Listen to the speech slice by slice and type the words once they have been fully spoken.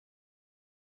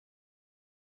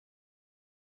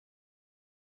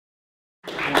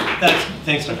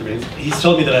Thanks, Dr. Baines. He's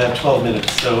told me that I have 12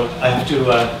 minutes, so I have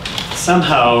to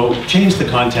somehow change the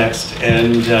context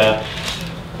and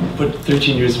put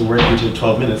 13 years of work into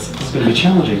 12 minutes. This is going to be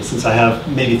challenging since I have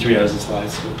maybe 3 hours of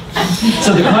slides.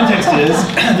 So the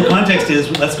context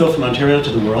is, let's go from Ontario to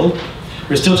the world.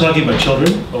 We're still talking about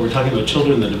children, but we're talking about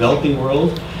children in the developing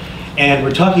world. And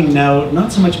we're talking now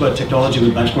not so much about technology,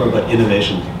 but much more about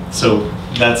innovation. So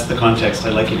that's the context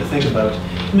I'd like you to think about.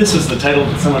 And this was the title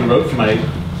that someone wrote for my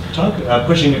talk,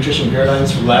 Pushing Nutrition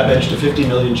Paradigms from Lab Edge to 50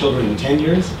 Million Children in 10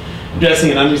 Years, addressing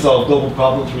an unresolved global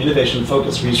problem through innovation,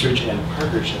 focused research, and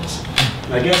partnerships.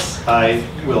 And I guess I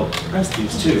will press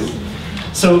these too.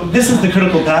 So this is the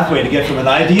critical pathway to get from an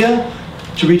idea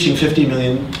to reaching 50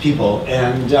 million people.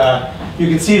 And you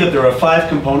can see that there are 5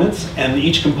 components, and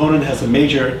each component has a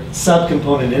major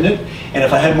sub-component in it. And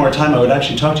if I had more time, I would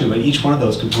actually talk to you about each one of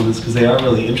those components because they are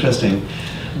really interesting.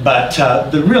 But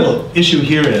the real issue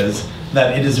here is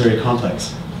that it is very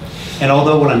complex. And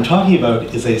although what I'm talking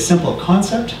about is a simple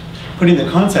concept, putting the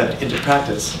concept into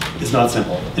practice is not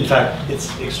simple. In fact,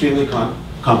 it's extremely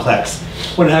complex.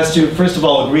 One has to, first of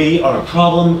all, agree on a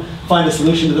problem, find a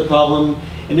solution to the problem.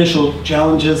 Initial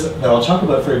challenges that I'll talk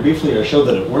about very briefly are show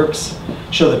that it works,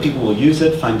 show that people will use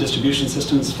it, find distribution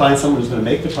systems, find someone who's going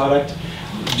to make the product,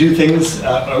 do things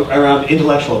around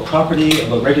intellectual property,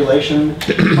 about regulation.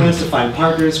 One has to find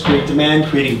partners, create demand,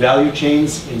 creating value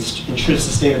chains, ensure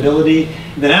sustainability.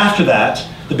 And then after that,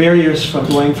 the barriers from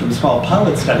going from small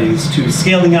pilot studies to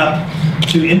scaling up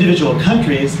to individual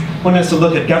countries, one has to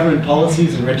look at government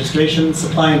policies and registration,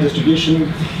 supply and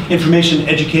distribution, information,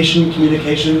 education,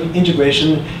 communication,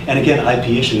 integration, and again, IP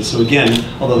issues. So again,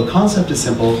 although the concept is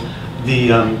simple,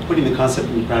 putting the concept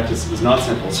into practice is not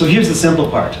simple. So here's the simple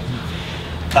part.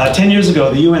 10 years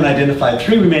ago, the UN identified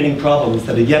 3 remaining problems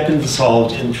that had yet been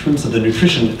solved in terms of the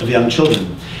nutrition of young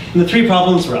children. And the 3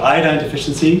 problems were iodine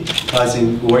deficiency,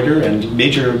 causing goiter and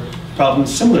major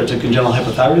problems similar to congenital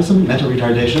hypothyroidism, mental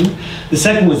retardation. The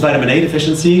second was vitamin A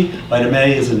deficiency. Vitamin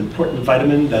A is an important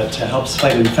vitamin that helps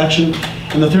fight infection.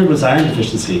 And the third was iron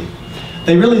deficiency.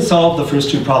 They really solved the first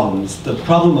 2 problems. The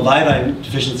problem of iodine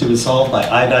deficiency was solved by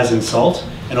iodizing salt.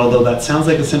 And although that sounds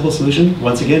like a simple solution,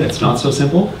 once again, it's not so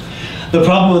simple. The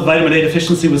problem with vitamin A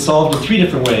deficiency was solved in 3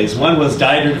 different ways. One was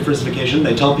dietary diversification.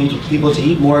 They tell people to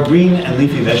eat more green and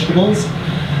leafy vegetables.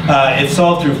 It's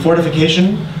solved through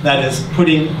fortification, that is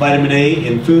putting vitamin A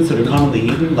in foods that are commonly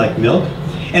eaten, like milk.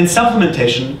 And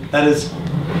supplementation, that is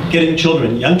getting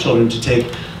young children to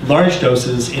take large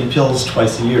doses in pills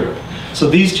twice a year. So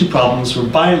these 2 problems were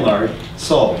by and large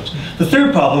solved. The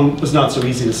third problem was not so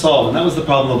easy to solve, and that was the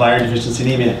problem of iron deficiency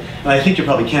anemia. And I think you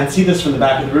probably can't see this from the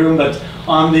back of the room, but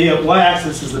on the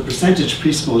y-axis is the percentage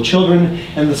preschool children,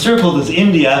 and the circle is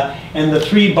India, and the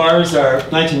 3 bars are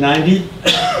 1990,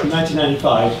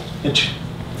 1995,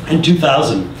 and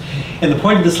 2000. And the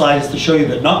point of the slide is to show you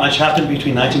that not much happened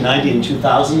between 1990 and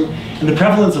 2000, and the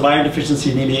prevalence of iron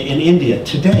deficiency anemia in India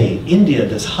today. India,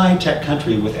 this high-tech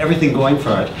country with everything going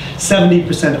for it,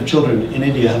 70% of children in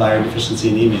India have iron deficiency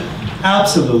anemia.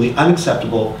 Absolutely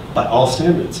unacceptable by all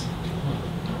standards.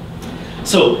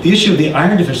 So the issue of the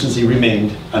iron deficiency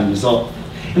remained unresolved.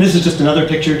 And this is just another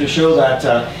picture to show that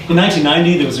in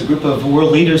 1990, there was a group of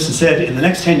world leaders who said, in the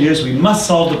next 10 years, we must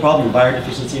solve the problem of iron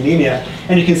deficiency anemia.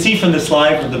 And you can see from this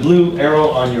slide with the blue arrow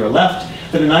on your left,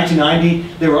 that in 1990,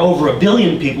 there were over 1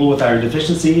 billion people with iron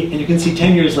deficiency. And you can see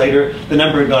 10 years later, the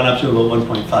number had gone up to about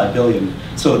 1.5 billion.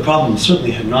 So the problem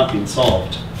certainly had not been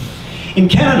solved. In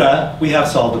Canada, we have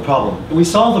solved the problem. And we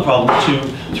solved the problem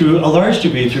through a large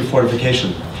degree through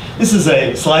fortification. This is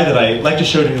a slide that I like to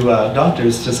show to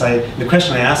doctors. The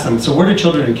question I asked them, so where do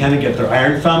children in Canada get their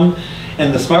iron from?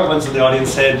 And the smart ones in the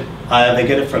audience said they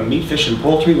get it from meat, fish, and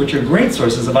poultry, which are great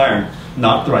sources of iron.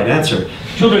 Not the right answer.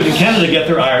 Children in Canada get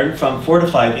their iron from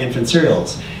fortified infant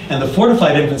cereals. And the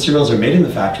fortified infant cereals are made in the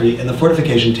factory, and the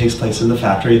fortification takes place in the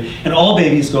factory. And all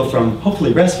babies go from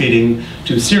hopefully breastfeeding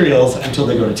to cereals until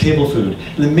they go to table food.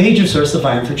 And the major source of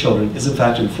iron for children is in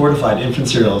fact in fortified infant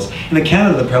cereals. And in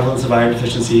Canada, the prevalence of iron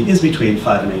deficiency is between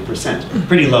 5 and 8%.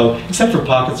 Pretty low, except for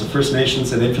pockets of First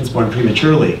Nations and infants born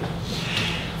prematurely.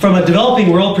 From a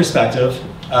developing world perspective,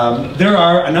 there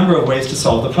are a number of ways to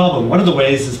solve the problem. One of the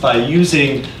ways is by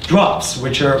using drops,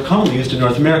 which are commonly used in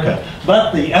North America.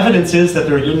 But the evidence is that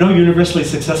there are no universally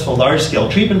successful large-scale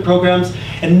treatment programs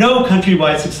and no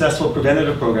countrywide successful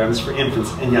preventative programs for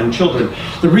infants and young children.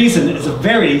 The reason is a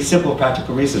very simple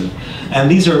practical reason. And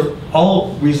these are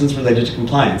all reasons related to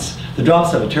compliance. The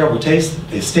drops have a terrible taste,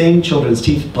 they stain children's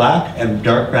teeth black and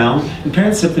dark brown, and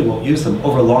parents simply won't use them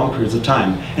over long periods of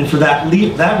time. And for that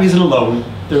reason alone,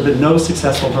 there have been no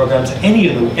successful programs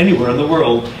anywhere in the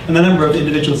world, and the number of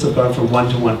individuals have gone from 1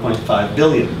 to 1.5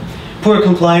 billion. Poor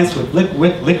compliance with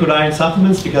liquid iron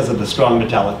supplements because of the strong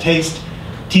metallic taste,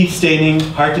 teeth staining,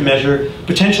 hard to measure,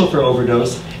 potential for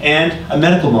overdose, and a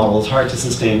medical model is hard to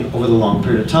sustain over the long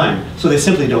period of time, so they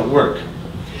simply don't work.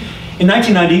 In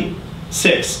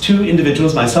 1996, two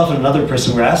individuals, myself and another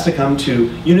person, were asked to come to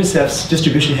UNICEF's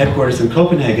distribution headquarters in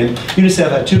Copenhagen. UNICEF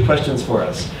had two questions for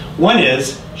us. One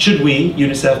is, should we,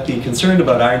 UNICEF, be concerned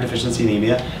about iron deficiency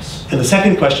anemia? And the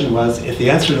second question was, if the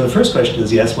answer to the first question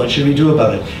is yes, what should we do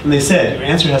about it? And they said, your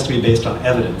answer has to be based on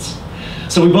evidence.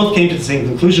 So we both came to the same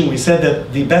conclusion. We said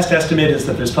that the best estimate is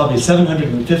that there's probably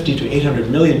 750 to 800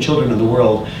 million children in the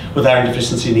world with iron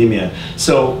deficiency anemia.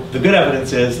 So the good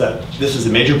evidence is that this is a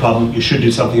major problem, you should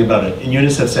do something about it. And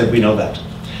UNICEF said, we know that.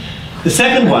 The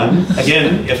second one,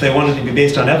 again, if they wanted to be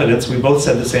based on evidence, we both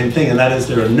said the same thing, and that is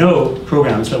there are no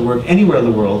programs that work anywhere in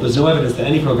the world, there's no evidence that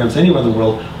any programs anywhere in the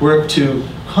world work to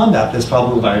combat this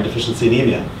problem of iron deficiency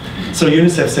anemia. So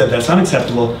UNICEF said that's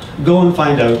unacceptable, go and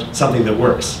find out something that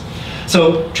works.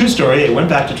 So, true story, I went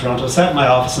back to Toronto, sat in my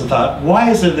office and thought, why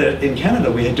is it that in Canada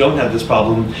we don't have this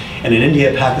problem, and in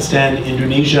India, Pakistan,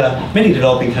 Indonesia, many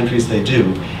developing countries they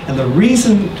do? And the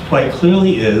reason quite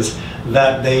clearly is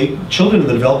that children in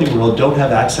the developing world don't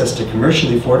have access to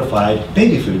commercially fortified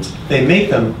baby foods. They make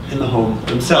them in the home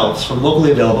themselves from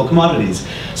locally available commodities.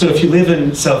 So if you live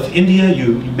in South India,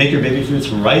 you make your baby foods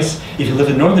from rice. If you live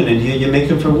in Northern India, you make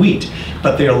them from wheat.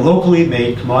 But they are locally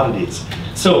made commodities.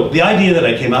 So the idea that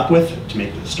I came up with, to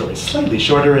make the story slightly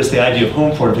shorter, is the idea of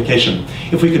home fortification.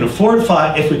 If we can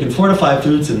fortify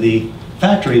foods in the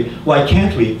factory, why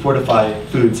can't we fortify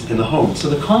foods in the home? So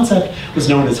the concept was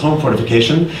known as home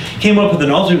fortification. Came up with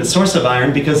an alternate source of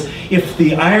iron because if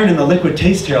the iron in the liquid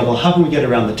tastes terrible, how can we get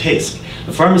around the taste?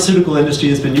 The pharmaceutical industry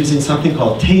has been using something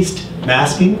called taste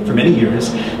masking for many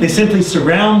years. They simply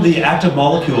surround the active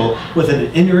molecule with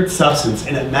an inert substance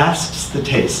and it masks the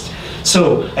taste.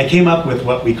 So I came up with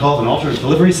what we call an alternate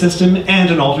delivery system and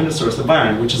an alternate source of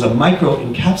iron, which is a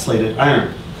micro-encapsulated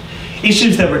iron.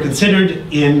 Issues that were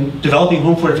considered in developing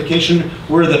home fortification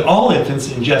were that all infants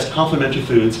ingest complementary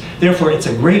foods, therefore it's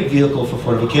a great vehicle for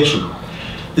fortification.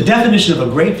 The definition of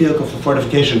a great vehicle for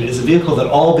fortification is a vehicle that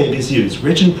all babies use,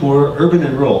 rich and poor, urban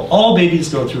and rural. All babies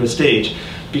go through a stage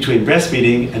between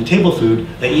breastfeeding and table food,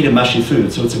 they eat a mushy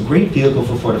food, so it's a great vehicle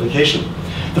for fortification.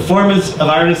 The form of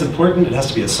iron is important. It has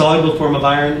to be a soluble form of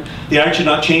iron. The iron should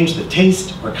not change the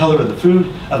taste or color of the food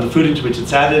into which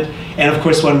it's added. And of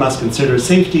course, one must consider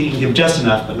safety and give just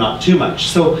enough, but not too much.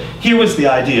 So here was the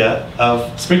idea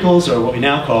of sprinkles, or what we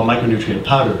now call micronutrient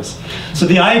powders. So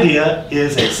the idea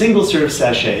is a single-serve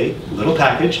sachet, little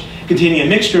package, containing a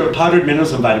mixture of powdered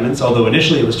minerals and vitamins, although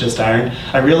initially it was just iron.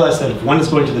 I realized that if one is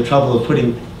going to the trouble of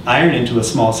putting iron into a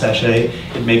small sachet,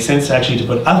 it makes sense actually to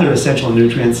put other essential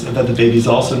nutrients that the babies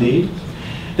also need.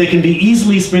 They can be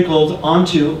easily sprinkled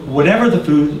onto whatever the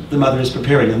food the mother is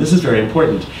preparing, and this is very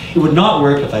important. It would not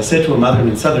work if I said to a mother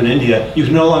in southern India, you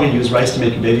can no longer use rice to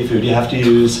make your baby food, you have to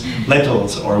use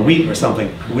lentils or wheat or something.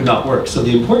 It would not work. So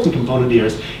the important component here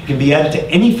is it can be added to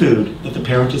any food that the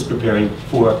parent is preparing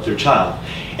for their child.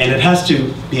 And it has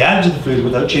to be added to the food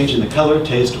without changing the color,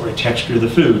 taste, or texture of the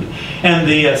food. And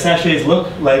the sachets look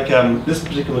like this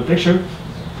particular picture.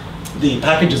 The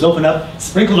package is opened up,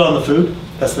 sprinkled on the food,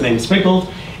 that's the name,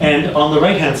 sprinkled. And on the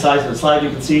right-hand side of the slide, you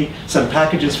can see some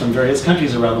packages from various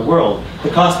countries around the world.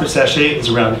 The cost per sachet is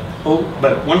around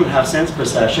about 1.5 cents per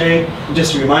sachet. And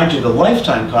just to remind you, the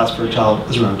lifetime cost for a child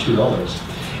is around $2.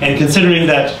 And considering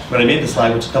that when I made the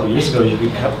slide, which a couple years ago, you could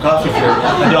have a coffee for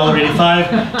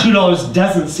 $1.85, $2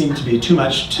 doesn't seem to be too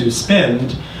much to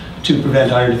spend to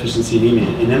prevent iron deficiency anemia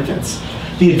in infants.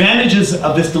 The advantages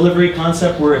of this delivery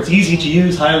concept were it's easy to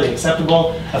use, highly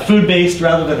acceptable, a food-based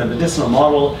rather than a medicinal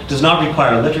model, does not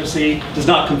require literacy, does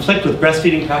not conflict with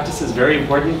breastfeeding practices, very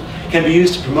important, can be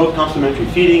used to promote complementary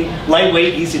feeding,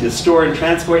 lightweight, easy to store and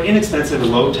transport, inexpensive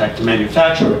and low-tech to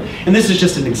manufacture. And this is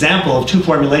just an example of two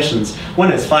formulations. One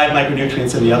has 5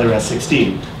 micronutrients and the other has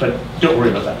 16, but don't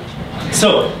worry about that.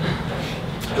 So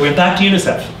I went back to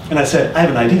UNICEF and I said, I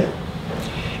have an idea.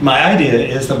 My idea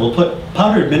is that we'll put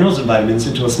powdered minerals and vitamins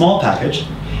into a small package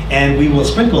and we will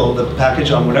sprinkle the package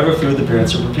on whatever food the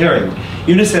parents are preparing.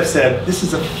 UNICEF said, this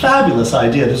is a fabulous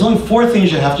idea. There's only 4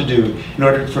 things you have to do in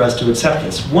order for us to accept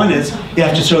this. One is you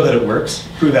have to show that it works,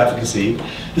 prove efficacy.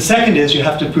 The second is you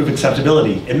have to prove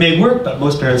acceptability. It may work, but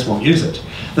most parents won't use it.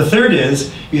 The third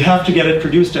is you have to get it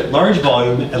produced at large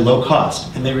volume at low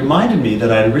cost. And they reminded me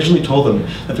that I had originally told them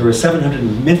that there were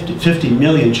 750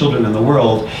 million children in the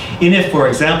world. And if, for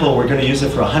example, we're going to use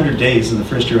it for 100 days in the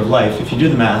first year of life, if you do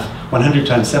the math, 100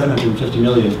 times 750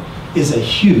 million is a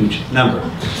huge number.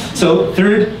 So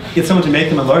third, get someone to make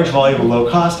them in large volume and low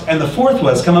cost. And the fourth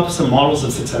was come up with some models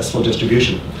of successful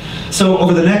distribution. So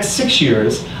over the next 6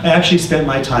 years, I actually spent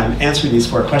my time answering these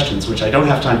 4 questions, which I don't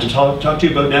have time to talk to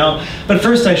you about now. But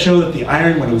first I show that the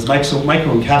iron, when it was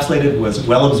microencapsulated, was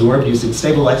well absorbed using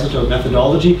stable isotope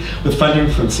methodology with funding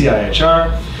from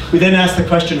CIHR. We then asked the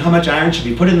question, how much iron should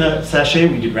be put in the sachet?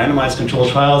 We did randomized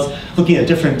controlled trials looking at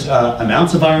different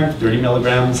amounts of iron, 30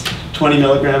 milligrams, 20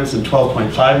 milligrams, and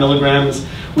 12.5 milligrams.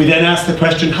 We then asked the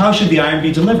question, how should the iron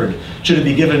be delivered? Should it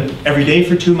be given every day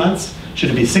for 2 months? Should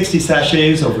it be 60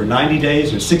 sachets over 90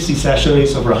 days or 60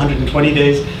 sachets over 120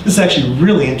 days? This is actually a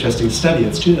really interesting study.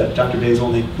 It's true that Dr. Bayes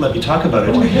only let me talk about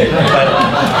it.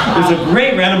 But there's a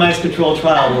great randomized controlled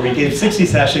trial where we gave 60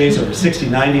 sachets over 60,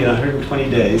 90, and 120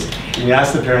 days. And we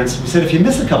asked the parents, we said, if you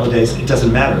miss a couple of days, it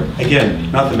doesn't matter. Again,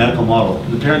 not the medical model.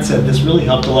 And the parents said this really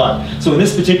helped a lot. So in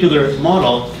this particular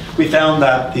model, we found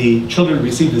that the children who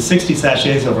received the 60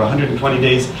 sachets over 120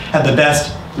 days had the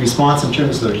best response in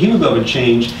terms of their hemoglobin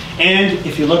change. And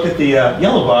if you look at the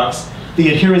yellow box, the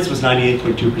adherence was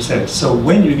 98.2%. So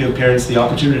when you give parents the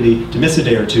opportunity to miss a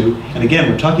day or two, and again,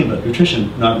 we're talking about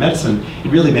nutrition, not medicine,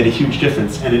 it really made a huge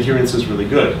difference, and adherence was really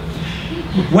good.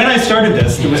 When I started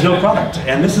this, there was no product.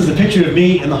 And this is a picture of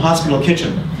me in the hospital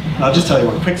kitchen. I'll just tell you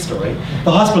one quick story.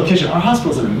 The hospital kitchen, our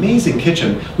hospital is an amazing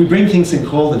kitchen. We bring things in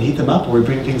cold and heat them up, or we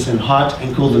bring things in hot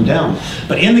and cool them down.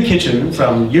 But in the kitchen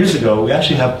from years ago, we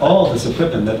actually have all this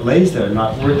equipment that lays there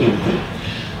not working.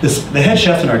 The head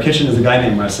chef in our kitchen is a guy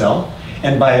named Marcel.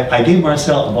 And I gave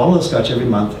Marcel a bottle of scotch every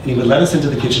month, and he would let us into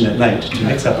the kitchen at night to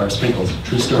mix up our sprinkles.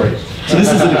 True story. So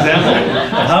this is an example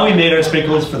of how we made our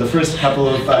sprinkles for the first couple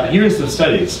of years of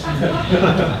studies.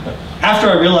 After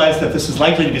I realized that this was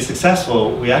likely to be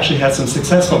successful, we actually had some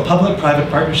successful public-private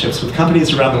partnerships with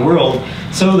companies around the world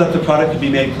so that the product could be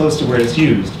made close to where it's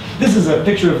used. This is a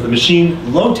picture of the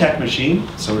machine, low-tech machine,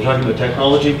 so we're talking about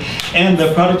technology, and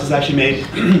the product is actually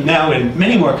made now in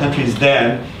many more countries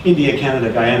than India,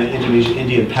 Canada, Guyana, Indonesia,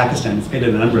 India, and Pakistan. It's made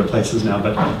in a number of places now,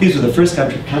 but these are the first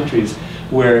countries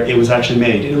where it was actually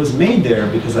made. And it was made there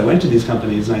because I went to these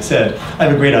companies and I said, I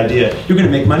have a great idea. You're going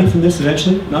to make money from this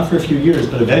eventually, not for a few years,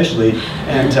 but eventually.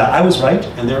 And I was right,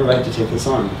 and they were right to take this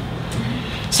on.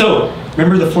 So,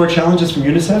 remember the 4 challenges from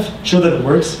UNICEF? Show that it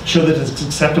works, show that it's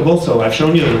acceptable. So I've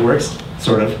shown you that it works,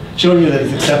 sort of. Shown you that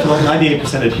it's acceptable,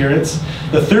 98% adherence.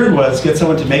 The third was get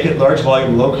someone to make it large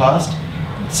volume, low cost.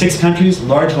 6 countries,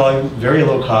 large volume, very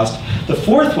low cost. The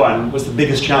fourth one was the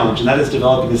biggest challenge, and that is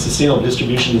developing a sustainable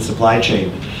distribution and supply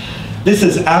chain. This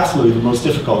is absolutely the most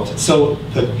difficult. So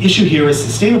the issue here is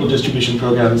sustainable distribution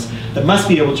programs that must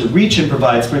be able to reach and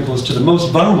provide sprinkles to the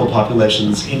most vulnerable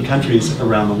populations in countries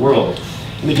around the world.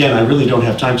 And again, I really don't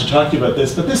have time to talk to you about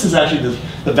this, but this is actually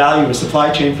the value of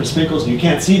supply chain for sprinkles. You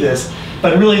can't see this,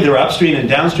 but really there are upstream and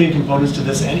downstream components to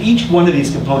this, and each one of these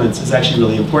components is actually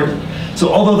really important. So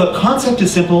although the concept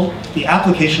is simple, the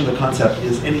application of the concept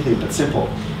is anything but simple.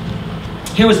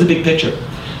 Here was the big picture.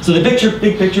 So the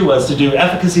big picture was to do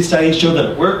efficacy studies, show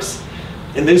that it works,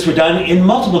 and these were done in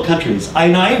multiple countries. I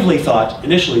naively thought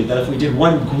initially that if we did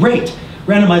one great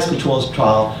randomized controls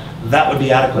trial, that would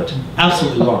be adequate.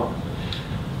 Absolutely wrong.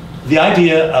 The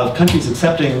idea of countries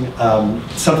accepting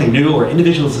something new, or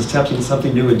individuals accepting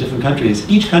something new in different countries,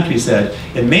 each country said,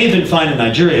 it may have been fine in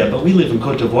Nigeria, but we live in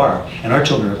Cote d'Ivoire, and our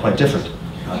children are quite different.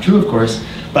 Not true, of course,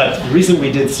 but the reason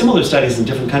we did similar studies in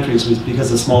different countries was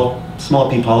because of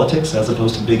small p politics as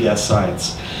opposed to big S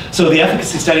science. So the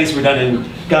efficacy studies were done in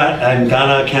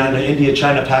Ghana, Canada, India,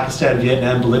 China, Pakistan,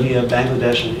 Vietnam, Bolivia,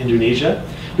 Bangladesh, and Indonesia.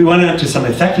 We went into some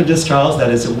effectiveness trials, that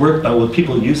is, it worked, but will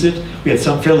people use it? We had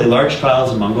some fairly large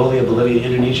trials in Mongolia, Bolivia,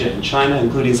 Indonesia, and China,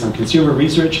 including some consumer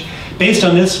research. Based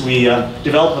on this, we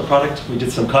developed the product. We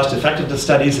did some cost-effectiveness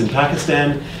studies in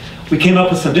Pakistan. We came up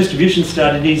with some distribution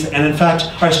strategies, and in fact,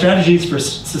 our strategies for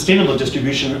sustainable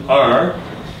distribution are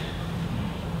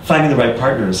finding the right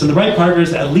partners. And the right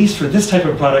partners, at least for this type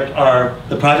of product, are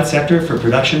the private sector for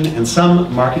production and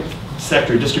some market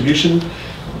sector distribution.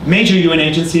 Major UN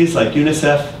agencies like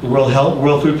UNICEF, the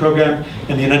World Food Programme,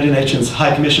 and the United Nations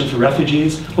High Commission for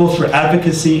Refugees, both for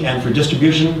advocacy and for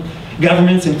distribution.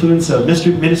 Governments, including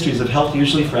ministries of health,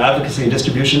 usually for advocacy and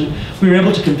distribution. We were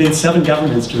able to convince 7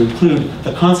 governments to include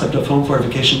the concept of home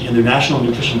fortification in their national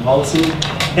nutrition policy.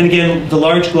 And again, the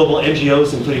large global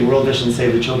NGOs, including World Vision,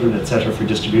 Save the Children, etc., for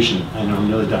distribution. I know I'm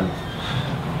nearly done.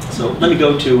 So let me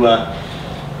go to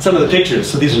some of the pictures.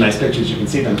 So these are nice pictures, you can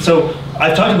see them. So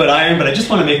I've talked about iron, but I just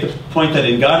want to make the point that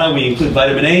in Ghana we include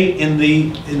vitamin A in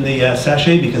the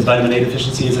sachet because vitamin A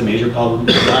deficiency is a major problem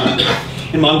in Ghana.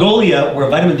 In Mongolia, where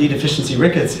vitamin D deficiency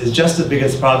rickets is just as big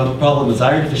a problem as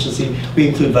iron deficiency, we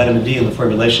include vitamin D in the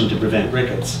formulation to prevent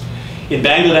rickets. In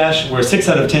Bangladesh, where 6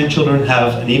 out of 10 children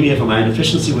have anemia from iron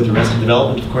deficiency with arrested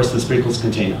development, of course the sprinkles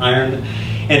contain iron.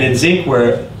 And in zinc,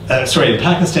 in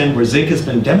Pakistan, where zinc has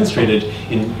been demonstrated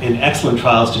in excellent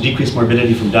trials to decrease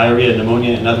morbidity from diarrhea,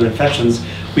 pneumonia, and other infections,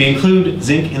 we include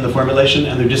zinc in the formulation,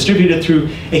 and they're distributed through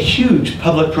a huge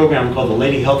public program called the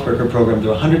Lady Health Worker Program.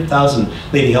 There are 100,000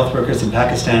 lady health workers in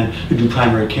Pakistan who do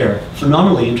primary care.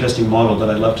 Phenomenally interesting model that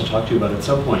I'd love to talk to you about at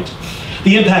some point.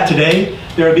 The impact today,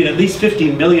 there have been at least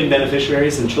 15 million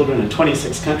beneficiaries and children in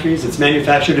 26 countries. It's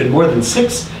manufactured in more than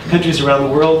 6 countries around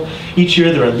the world. Each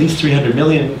year there are at least 300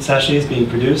 million sachets being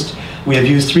produced. We have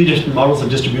used 3 different models of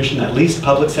distribution, at least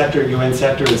public sector, UN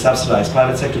sector, and subsidized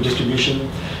private sector distribution.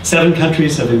 7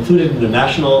 countries have included in their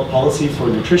national policy for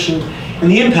nutrition, and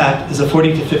the impact is a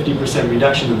 40 to 50%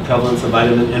 reduction in the prevalence of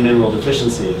vitamin and mineral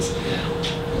deficiencies.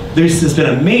 There's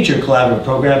been a major collaborative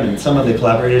program, and some of the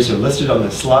collaborators are listed on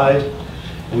this slide.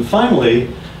 And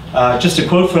finally, just a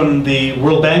quote from the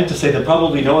World Bank to say that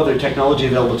probably no other technology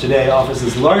available today offers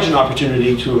as large an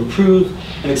opportunity to improve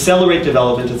and accelerate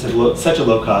development at such a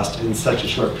low cost in such a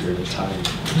short period of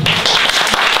time.